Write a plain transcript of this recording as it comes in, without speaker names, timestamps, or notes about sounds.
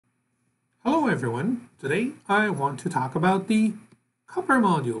Hello everyone, today I want to talk about the coupler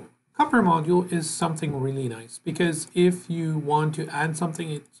module. Coupler module is something really nice because if you want to add something,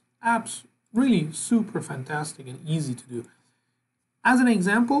 it's really super fantastic and easy to do. As an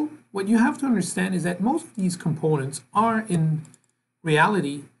example, what you have to understand is that most of these components are in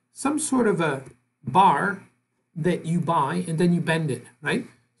reality some sort of a bar that you buy and then you bend it, right?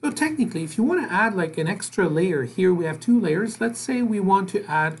 So technically, if you want to add like an extra layer, here we have two layers. Let's say we want to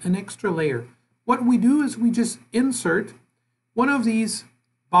add an extra layer. What we do is we just insert one of these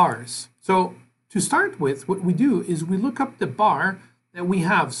bars. So to start with, what we do is we look up the bar that we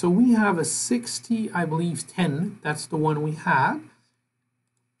have. So we have a 60, I believe 10, that's the one we have.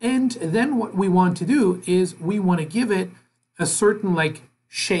 And then what we want to do is we want to give it a certain like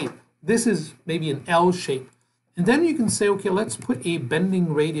shape. This is maybe an L shape. And then you can say, okay, let's put a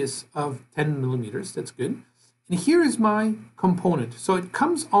bending radius of 10 millimeters. That's good. And here is my component. So it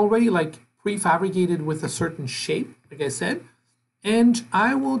comes already like prefabricated with a certain shape, like I said. And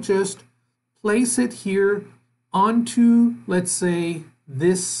I will just place it here onto, let's say,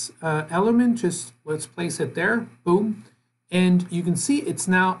 this element. Just let's place it there. Boom. And you can see it's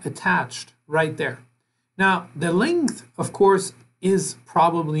now attached right there. Now, the length, of course, is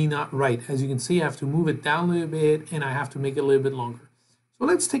probably not right. As you can see, I have to move it down a little bit and I have to make it a little bit longer. So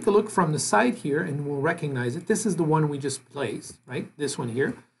let's take a look from the side here and we'll recognize it. This is the one we just placed, right? This one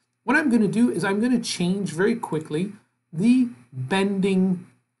here. What I'm going to do is I'm going to change very quickly the bending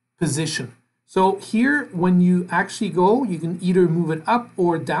position. So here, when you actually go, you can either move it up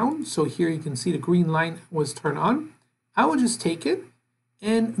or down. So here you can see the green line was turned on. I will just take it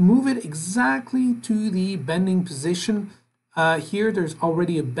and move it exactly to the bending position. Here, there's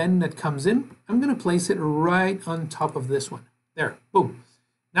already a bend that comes in. I'm going to place it right on top of this one. There, boom.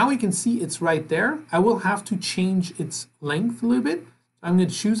 Now we can see it's right there. I will have to change its length a little bit. I'm going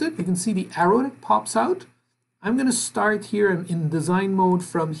to choose it. You can see the arrow that pops out. I'm going to start here in design mode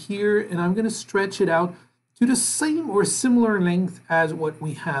from here, and I'm going to stretch it out to the same or similar length as what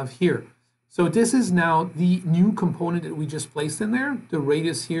we have here. So this is now the new component that we just placed in there. The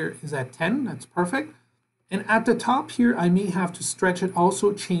radius here is at 10. That's perfect. And at the top here, I may have to stretch it,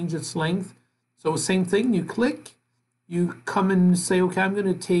 also change its length. So same thing, you click, you come and say, okay, I'm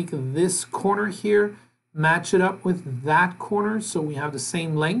going to take this corner here, match it up with that corner so we have the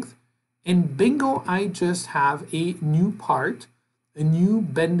same length. And bingo, I just have a new part, a new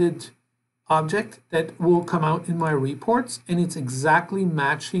bended object that will come out in my reports, and it's exactly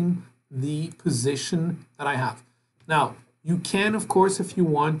matching the position that I have. Now, you can, of course, if you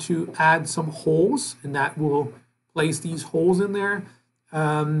want to add some holes, and that will place these holes in there.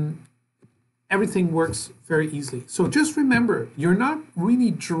 Everything works very easily. So just remember, you're not really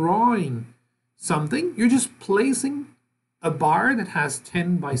drawing something. You're just placing a bar that has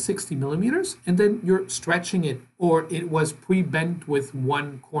 10 by 60 millimeters, and then you're stretching it, or it was pre-bent with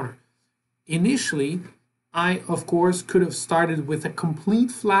one corner. Initially, I, of course, could have started with a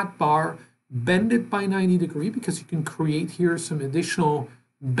complete flat bar, bend it by 90 degrees, because you can create here some additional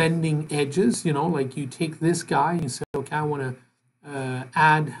bending edges, you know, like you take this guy and you say, okay, I want to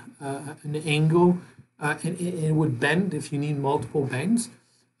add an angle, and it would bend if you need multiple bends.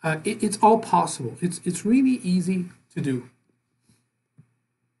 It's all possible. It's really easy to do.